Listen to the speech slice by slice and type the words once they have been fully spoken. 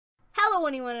Hello,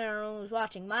 anyone in our room who's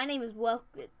watching. My name is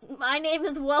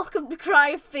Welcome to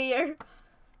Cry of Fear.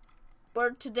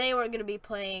 Today we're gonna be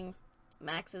playing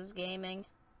Max's Gaming.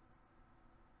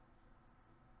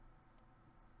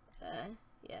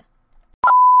 Yeah.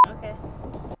 Okay.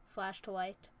 Flash to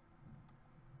white.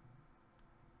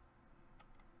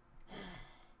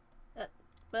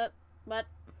 But.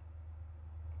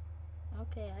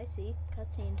 Okay, I see.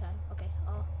 Cutscene time. Okay,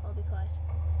 I'll be quiet.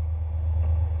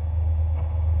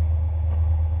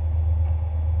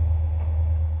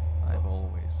 I've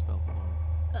always felt alone.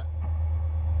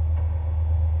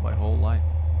 My whole life.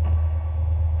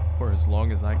 For as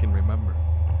long as I can remember.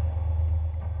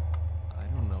 I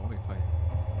don't know if I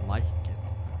like it.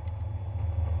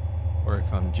 Or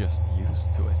if I'm just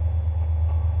used to it.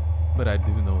 But I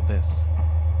do know this.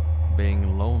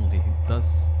 Being lonely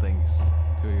does things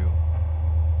to you.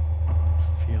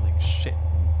 Feeling shit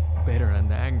and bitter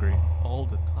and angry all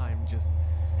the time just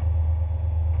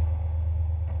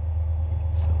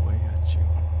eats away at you.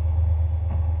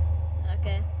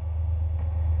 Okay.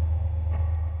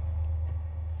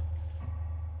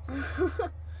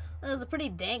 That was a pretty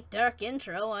dank, dark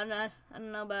intro. I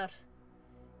don't know about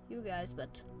you guys,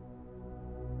 but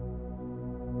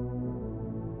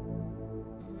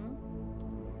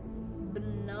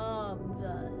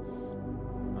Benobvas.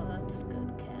 Oh, that's a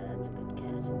good cat. That's a good cat.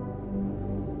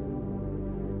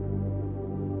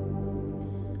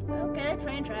 Okay,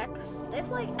 train tracks. They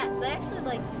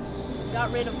actually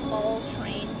got rid of all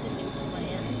trains in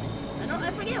Newfoundland.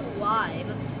 I forget why,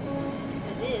 but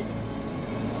they did.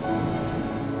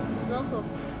 It's also a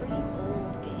pretty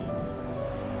old game as far as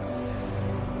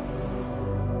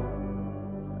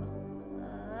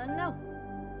I know. So, no.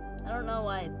 I don't know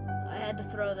why I had to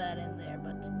throw that in there,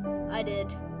 but I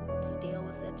did. Just deal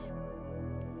with it.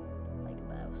 Like a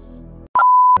mouse.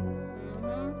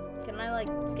 Can I,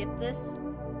 skip this?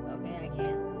 Okay, I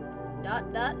can. ...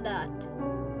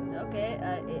 Okay,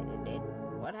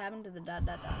 what happened to the ...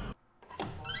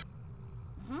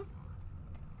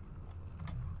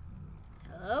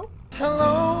 Hello?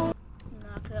 Hello!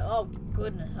 Oh,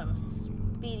 goodness, I'm a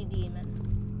speedy demon.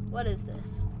 What is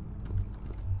this?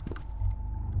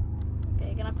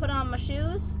 Okay, can I put on my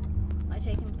shoes? Am I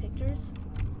taking pictures?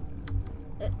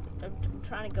 I'm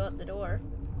trying to go out the door.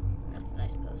 That's a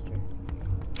nice poster.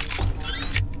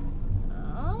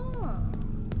 Oh.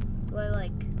 Do I,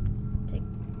 take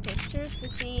pictures to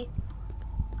see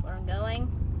where I'm going?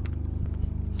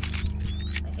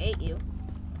 I hate you.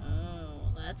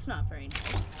 Oh, that's not very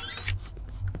nice.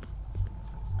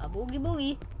 A boogie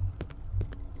boogie.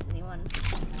 Does anyone...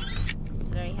 It's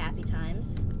very happy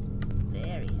times.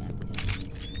 Very happy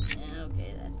times.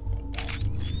 Okay, that's that.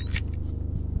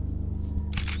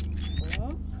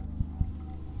 Boom.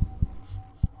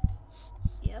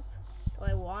 Yep. Do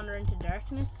I wander into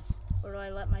darkness? Or do I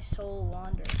let my soul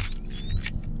wander?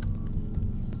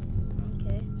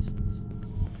 Okay.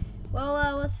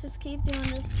 Well, let's just keep doing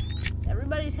this.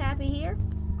 Everybody's happy here.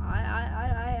 I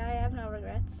have no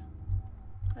regrets.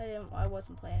 I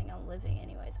wasn't planning on living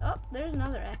anyways. Oh, there's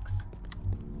another X.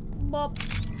 Bop.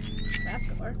 Trap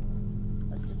door.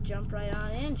 Let's just jump right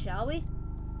on in, shall we?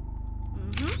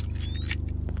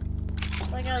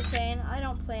 Like I was saying, I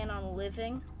don't plan on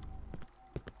living.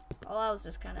 All I was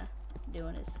just kind of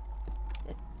doing is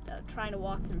trying to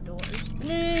walk through doors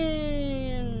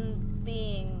and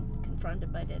being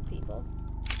confronted by dead people.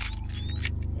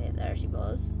 Okay, there she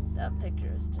blows. That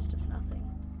picture is just of nothing.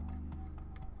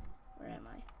 Where am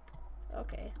I?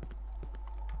 Okay.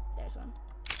 There's one.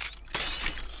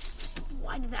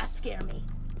 Why did that scare me?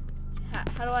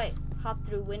 How do I hop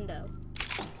through window?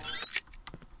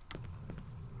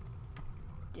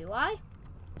 Do I?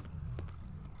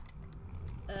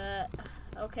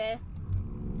 Okay.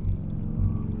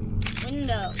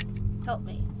 Window. Help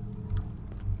me.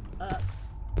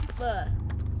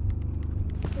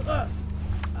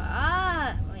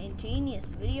 My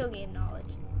ingenious video game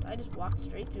knowledge. I just walked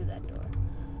straight through that door.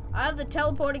 I have the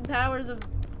teleporting powers of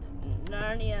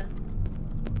Narnia.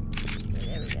 Okay,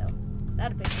 there we go. Is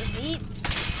that a picture of me?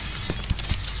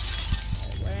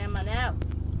 Where am I now?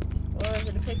 Or is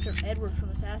it a picture of Edward from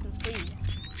Assassin's Creed?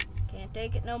 Can't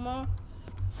take it no more?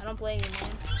 I don't blame you,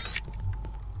 man.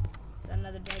 Is that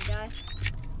another dead guy?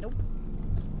 Nope.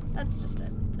 That's just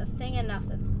a thing of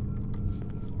nothing.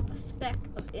 A speck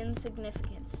of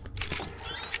insignificance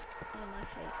in my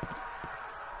face.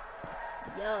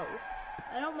 Yo.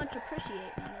 I don't much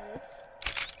appreciate none of this.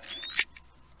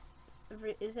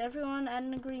 Is everyone at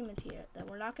an agreement here that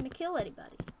we're not going to kill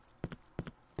anybody?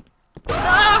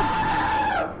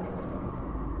 Ah!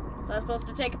 Was I supposed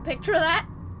to take a picture of that?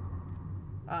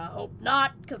 I hope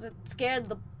not, because it scared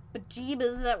the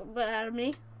bejeebas out of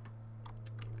me.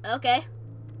 Okay.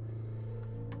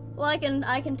 Well, I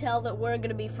can tell that we're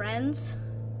gonna be friends.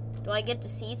 Do I get to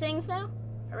see things now?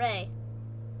 Hooray.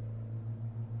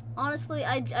 Honestly,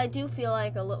 I do feel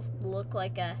like I look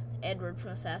like a Edward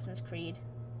from Assassin's Creed.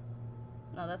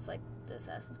 No, that's like the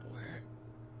Assassin's Creed. Where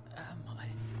am I?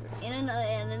 In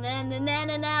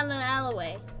an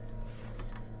alleyway.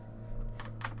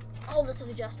 I'll just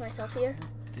adjust myself here.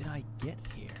 Did I get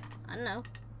here? I don't know.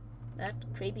 That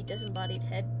creepy disembodied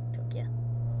head took you.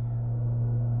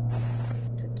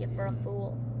 Took you for a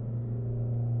fool.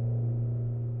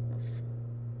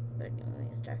 But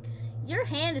it's dark. Your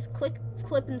hand is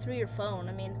clipping through your phone.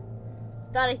 I mean,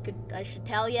 thought I should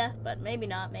tell you, but maybe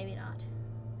not. Maybe not.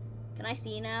 Can I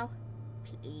see now?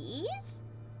 Please?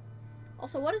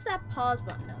 Also, what is that pause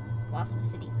button? No, Lost in a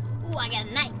City. Ooh, I got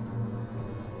a knife.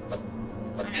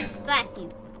 I'm gonna slice you.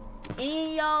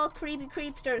 Any of y'all creepy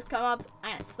creepsters come up,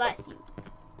 I'm gonna slice you.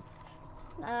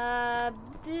 I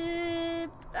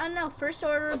don't know. First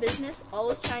order of business,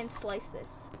 always try and slice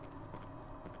this.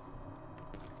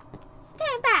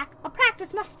 Stand back! I'll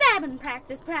practice my stabbing.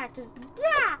 Practice.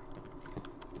 Yeah!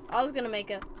 I was gonna make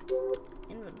a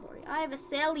inventory. I have a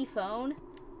celly phone.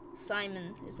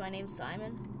 Simon. Is my name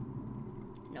Simon?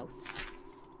 Notes.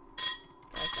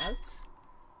 Notes.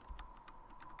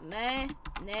 My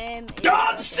name is...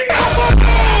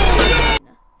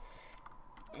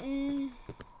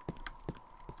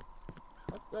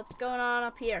 What's going on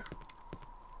up here?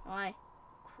 Why?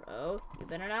 Crow, you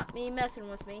better not be messing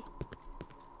with me.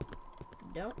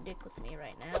 Don't dick with me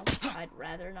right now. I'd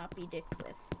rather not be dicked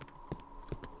with.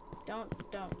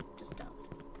 Just don't.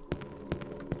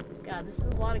 God, this is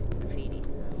a lot of graffiti.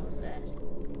 What was that?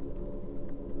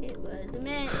 It was the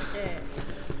monster.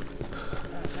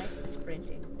 Oh, nice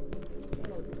sprinting. I'm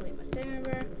going to complete my staring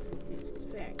bar.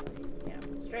 Sparingly. Yeah,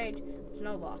 strange. There's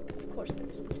no lock. Of course there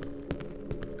isn't.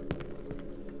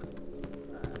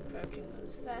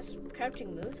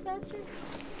 Crouching moves faster?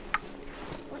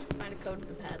 What? Find a code to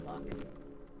the padlock.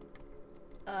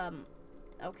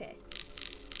 Okay.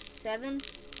 7,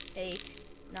 8,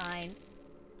 9,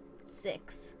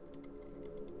 6.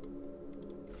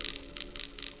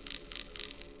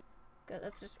 Good,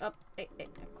 that's just up. I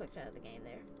clicked out of the game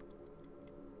there.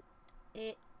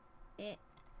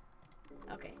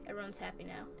 Okay, everyone's happy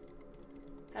now.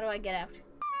 How do I get out?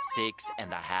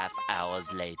 6.5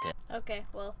 hours later. Okay,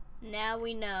 well, now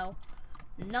we know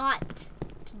not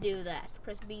to do that.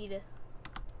 Press B to...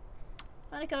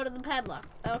 Find a code to the padlock.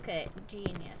 Okay,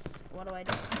 genius. What do I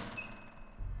do?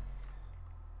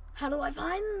 How do I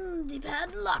find the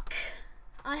padlock?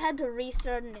 I had to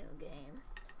restart a new game.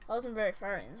 I wasn't very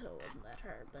far in, so it wasn't that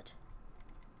hard, but...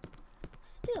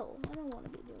 Still, I don't want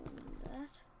to be doing that.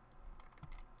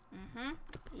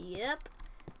 Yep.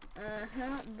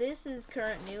 This is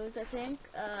current news, I think.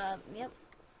 Yep.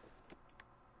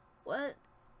 What?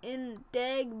 In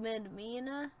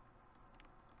Dagmedmina?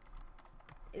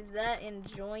 Is that in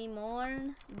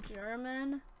Joymorn?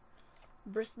 German?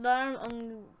 Brislarm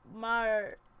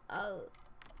Ungmar...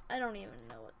 I don't even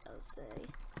know what those say.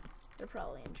 They're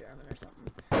probably in German or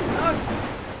something. Oh!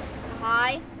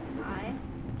 Hi.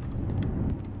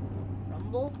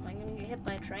 Rumble? Am I gonna get hit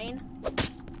by a train?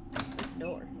 It's this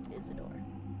door. It is a door.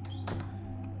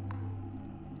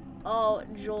 Oh,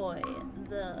 joy.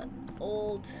 The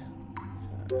old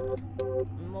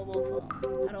mobile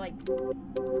phone. How do I...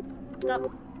 Stop.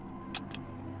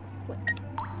 Quick.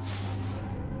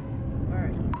 Where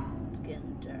are you? It's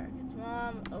getting dark. It's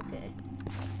Mom. Okay.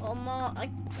 Well, Mom, I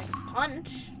can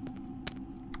punch.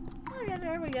 Okay,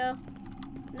 there we go.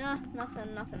 No,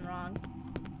 nothing wrong.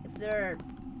 If there...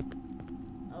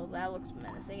 Oh, that looks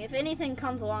menacing. If anything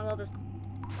comes along, I'll just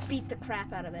beat the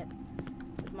crap out of it.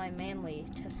 With my manly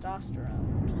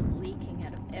testosterone just leaking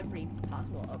out of every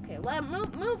possible... Okay,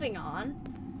 moving on.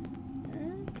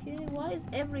 Okay, why does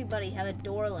everybody have a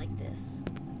door like this?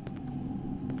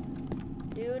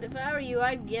 Dude, if I were you,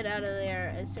 I'd get out of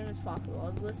there as soon as possible.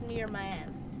 I'd listen to your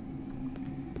man.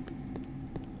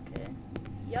 Okay.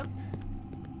 Yup.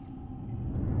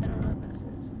 I don't know what this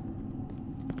is.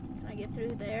 Can I get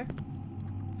through there?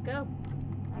 Let's go.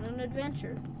 On an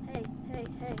adventure. Hey.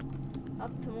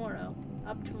 Up tomorrow.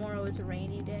 Up tomorrow is a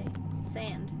rainy day.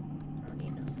 Sand. I don't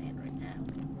need no sand right now.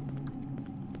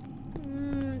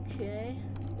 Okay.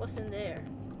 What's in there?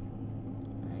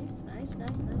 Nice.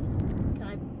 Can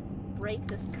I break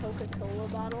this Coca-Cola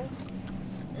bottle?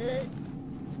 They're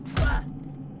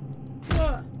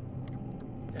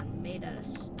made out of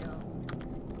stone.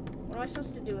 What am I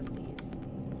supposed to do with these?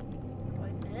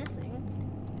 Quite menacing.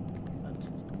 But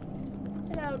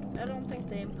I don't think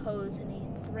they impose any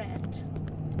threat.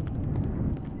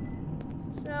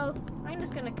 So, I'm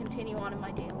just gonna continue on in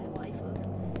my daily life of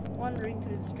wandering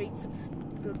through the streets of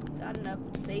the, I don't know,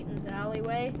 Satan's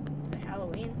alleyway. Is it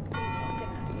Halloween? Oh, get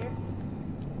out of here.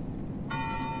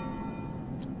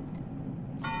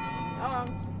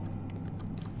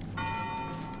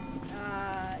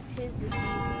 Tis the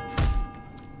season.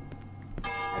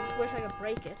 I just wish I could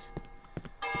break it.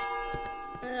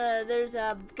 There's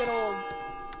a good old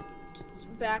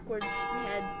backwards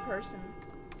head person.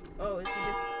 Oh, is he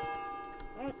just...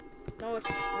 Oh, no, it's...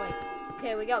 Wait.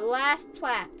 Okay, we got last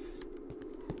plats.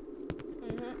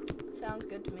 Sounds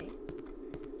good to me.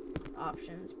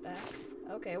 Options, back.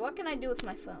 Okay, what can I do with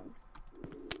my phone?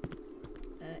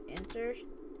 Enter.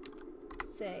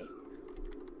 Say.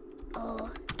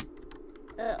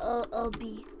 I'll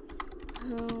be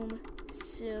home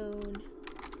soon.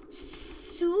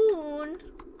 Soon?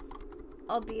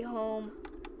 I'll be home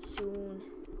soon.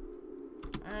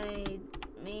 I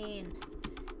mean,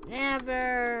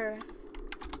 never.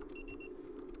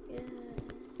 Yeah.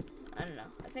 I don't know.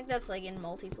 I think that's like in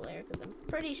multiplayer, because I'm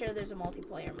pretty sure there's a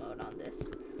multiplayer mode on this.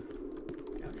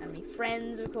 I don't have any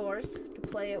friends, of course, to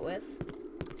play it with.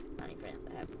 Not any friends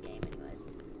that have the game, anyways.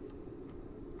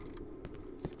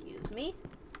 Excuse me.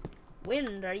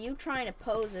 Wind, are you trying to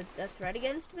pose a threat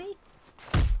against me?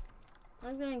 I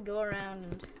was gonna go around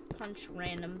and punch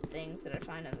random things that I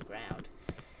find on the ground.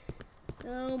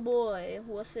 Oh boy,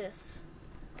 what's this?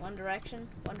 One Direction?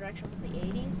 One Direction from the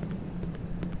 80s?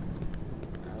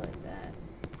 I like that.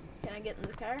 Can I get in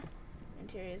the car?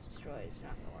 Interior is destroyed, it's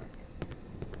not gonna work.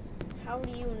 How do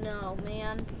you know,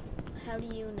 man? How do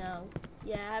you know?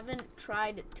 You haven't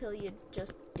tried it till you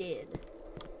just did.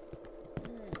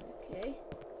 Okay.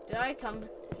 Did I come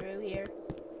through here?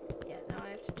 Yeah, now I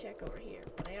have to check over here.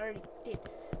 But I already did.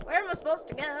 Where am I supposed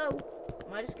to go?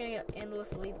 Am I just gonna get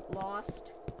endlessly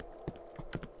lost?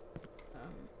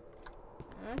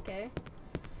 Okay.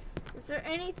 Is there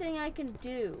anything I can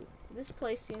do? This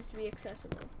place seems to be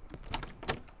accessible.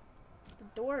 The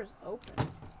door is open.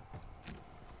 God,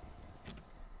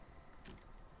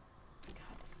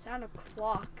 the sound of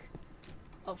clock.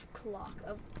 Of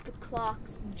the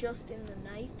clocks just in the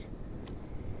night.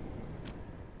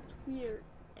 It's weird.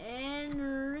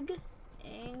 Anger.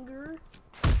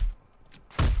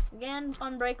 Again,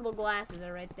 unbreakable glasses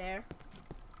are right there.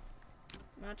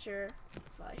 Not sure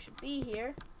if I should be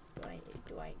here.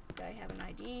 Do I have an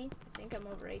ID? I think I'm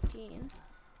over 18.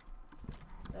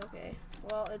 Okay.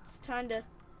 Well, it's time to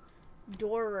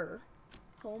Doorer.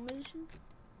 Home edition?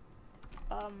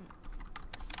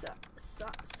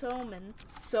 Soman.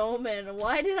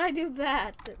 Why did I do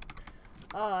that?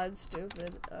 Oh, it's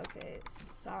stupid. Okay.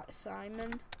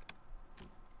 Simon.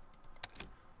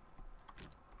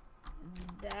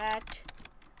 That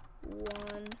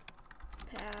one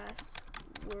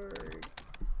password.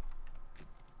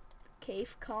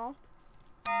 Cave comp.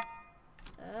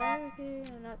 Okay,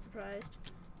 I'm not surprised.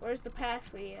 Where's the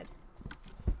password?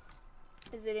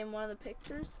 Is it in one of the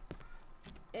pictures?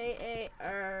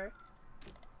 AAR.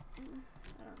 I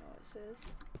don't know what it says.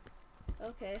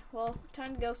 Okay, well,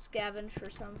 time to go scavenge for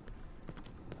some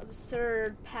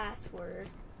absurd password.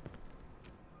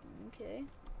 Okay.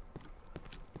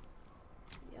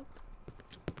 Yep.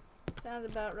 Sounds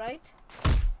about right.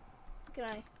 Can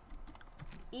I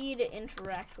E to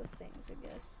interact with things, I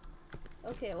guess.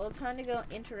 Okay, well, time to go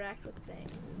interact with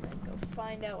things and then go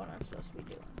find out what I'm supposed to be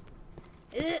doing.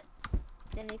 Is it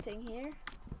anything here?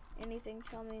 Anything?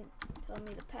 Tell me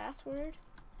the password.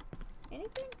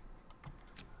 Anything?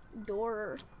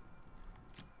 Door.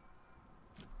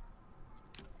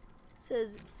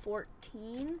 Says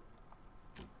 14.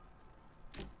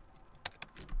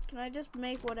 Can I just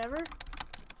make whatever?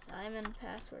 Simon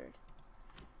password.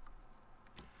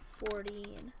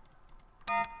 14.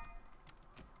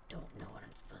 Don't know what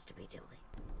I'm supposed to be doing.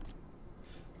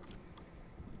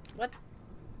 What?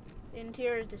 The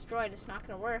interior is destroyed. It's not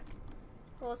gonna work.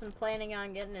 I wasn't planning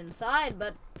on getting inside,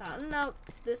 but I don't know.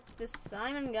 This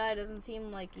Simon guy doesn't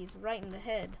seem like he's right in the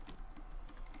head.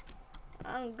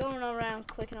 I'm going around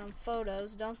clicking on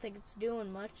photos. Don't think it's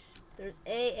doing much. There's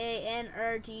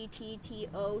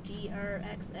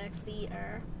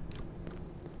AANRGTTOGRXXCR.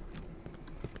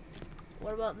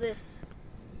 What about this?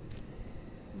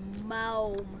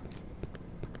 Maum.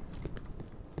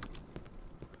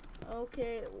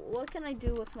 Okay, what can I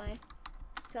do with my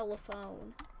cell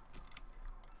phone?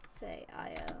 Say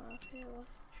okay, well,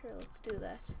 sure, let's do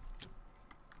that.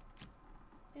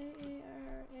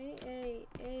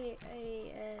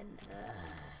 AARAAAN.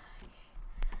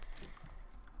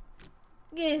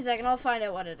 Give me a second, I'll find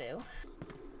out what to do.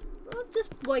 Look, this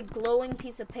like glowing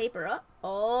piece of paper up.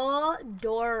 Oh,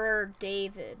 Doorer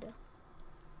David.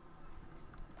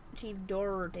 achieve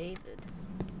Dora or David.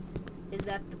 Is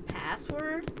that the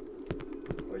password?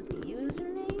 Or the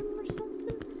username or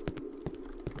something?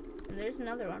 And there's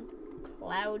another one.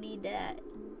 Cloudy day.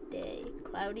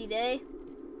 Cloudy day?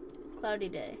 Cloudy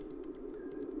day.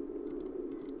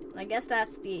 I guess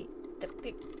that's the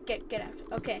get out.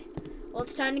 Okay. Well,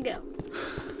 it's time to go.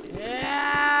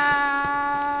 Yeah,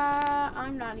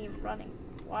 I'm not even running.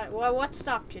 What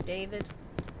stopped you, David?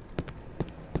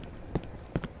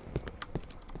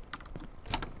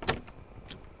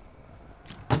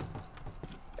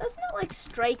 Doesn't it like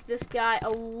strike this guy a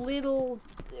little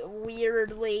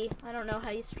weirdly? I don't know how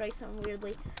you strike someone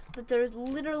weirdly, but there's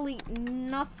literally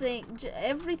nothing.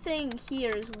 Everything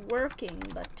here is working,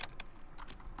 but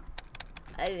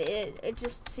it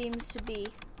just seems to be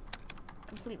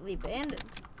completely abandoned.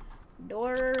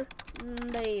 Dora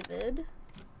David.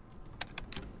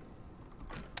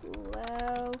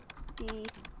 Cloudy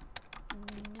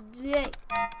day.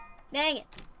 Dang it.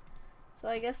 So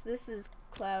I guess this is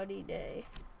cloudy day.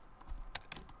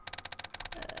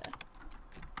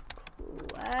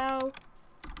 Cloudy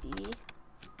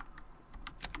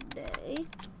day.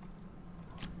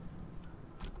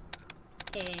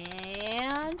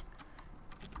 And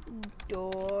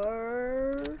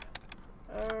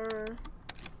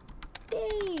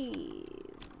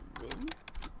David.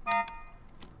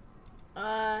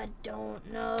 I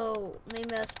don't know.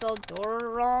 Maybe I spelled Dora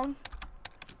wrong.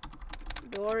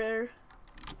 Dora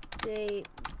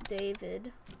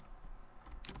David.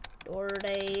 Dora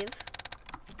Dave.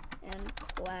 And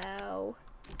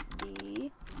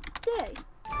cloudy day.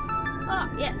 Ah,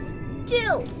 yes.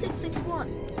 Jill 661.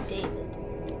 David.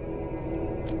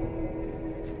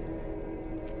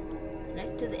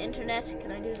 Connect to the internet.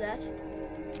 Can I do that?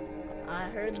 I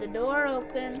heard the door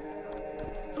open.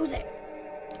 Who's there?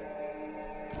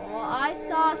 Oh, I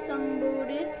saw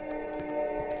somebody.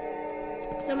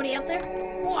 Somebody out there?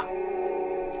 What?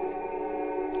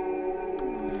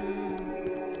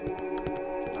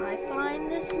 I find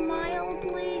this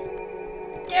mildly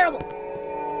terrible.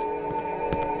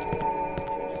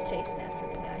 Should've just chased after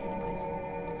the guy anyways.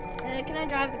 Can I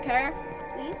drive the car,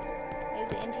 please?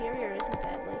 Maybe the interior isn't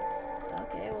badly.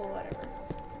 Okay, well, whatever.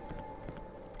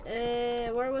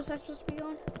 Where was I supposed to be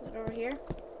going? Was it over here?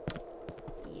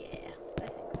 Yeah, I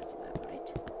think that's about right.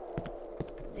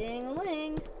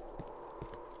 Ding-a-ling.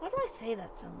 Why do I say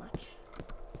that so much?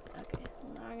 Okay,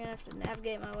 now I'm gonna have to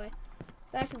navigate my way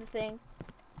back to the thing.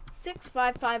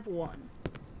 6551.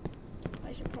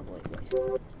 I should probably wait.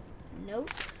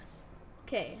 Notes.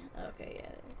 Okay,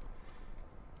 yeah.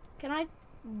 Can I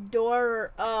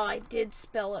door? Oh, I did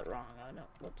spell it wrong. Oh no,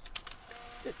 whoops.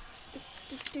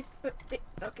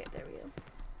 Okay, there we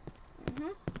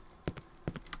go.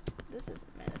 This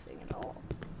isn't menacing at all.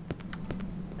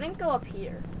 I didn't go up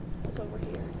here. What's over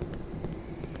here?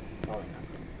 Probably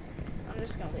nothing. I'm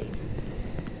just gonna leave.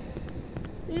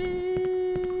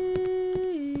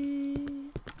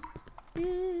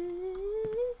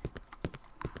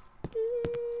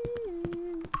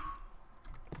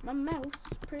 My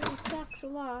mouse pretty sucks a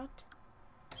lot.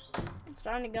 It's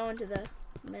starting to go into the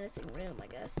menacing room, I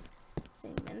guess.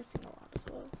 Seeing menacing a lot as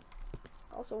well.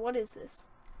 Also, what is this?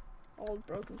 Old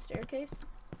broken staircase?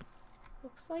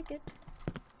 Looks like it.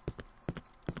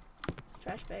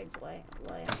 Trash bags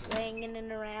laying in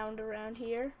and around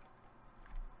here.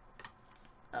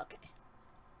 Okay.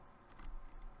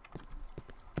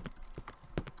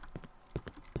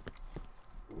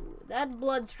 Ooh, that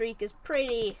blood streak is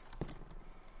pretty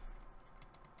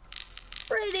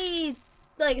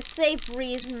like a safe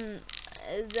reason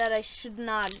that I should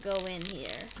not go in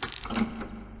here.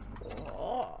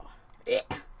 Oh, yeah.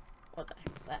 What the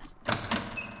heck was that?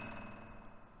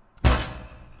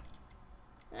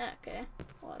 Okay,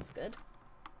 well that's good.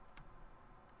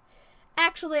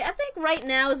 Actually, I think right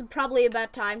now is probably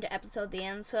about time to episode the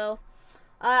end, so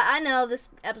I know this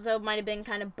episode might have been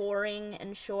kind of boring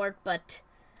and short, but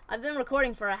I've been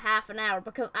recording for a half an hour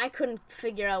because I couldn't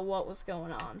figure out what was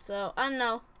going on. So, I don't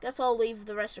know. Guess I'll leave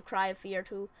the rest of Cry of Fear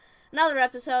to another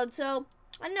episode. So,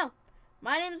 I don't know.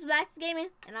 My name is Blax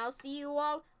Gaming, and I'll see you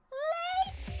all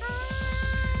later.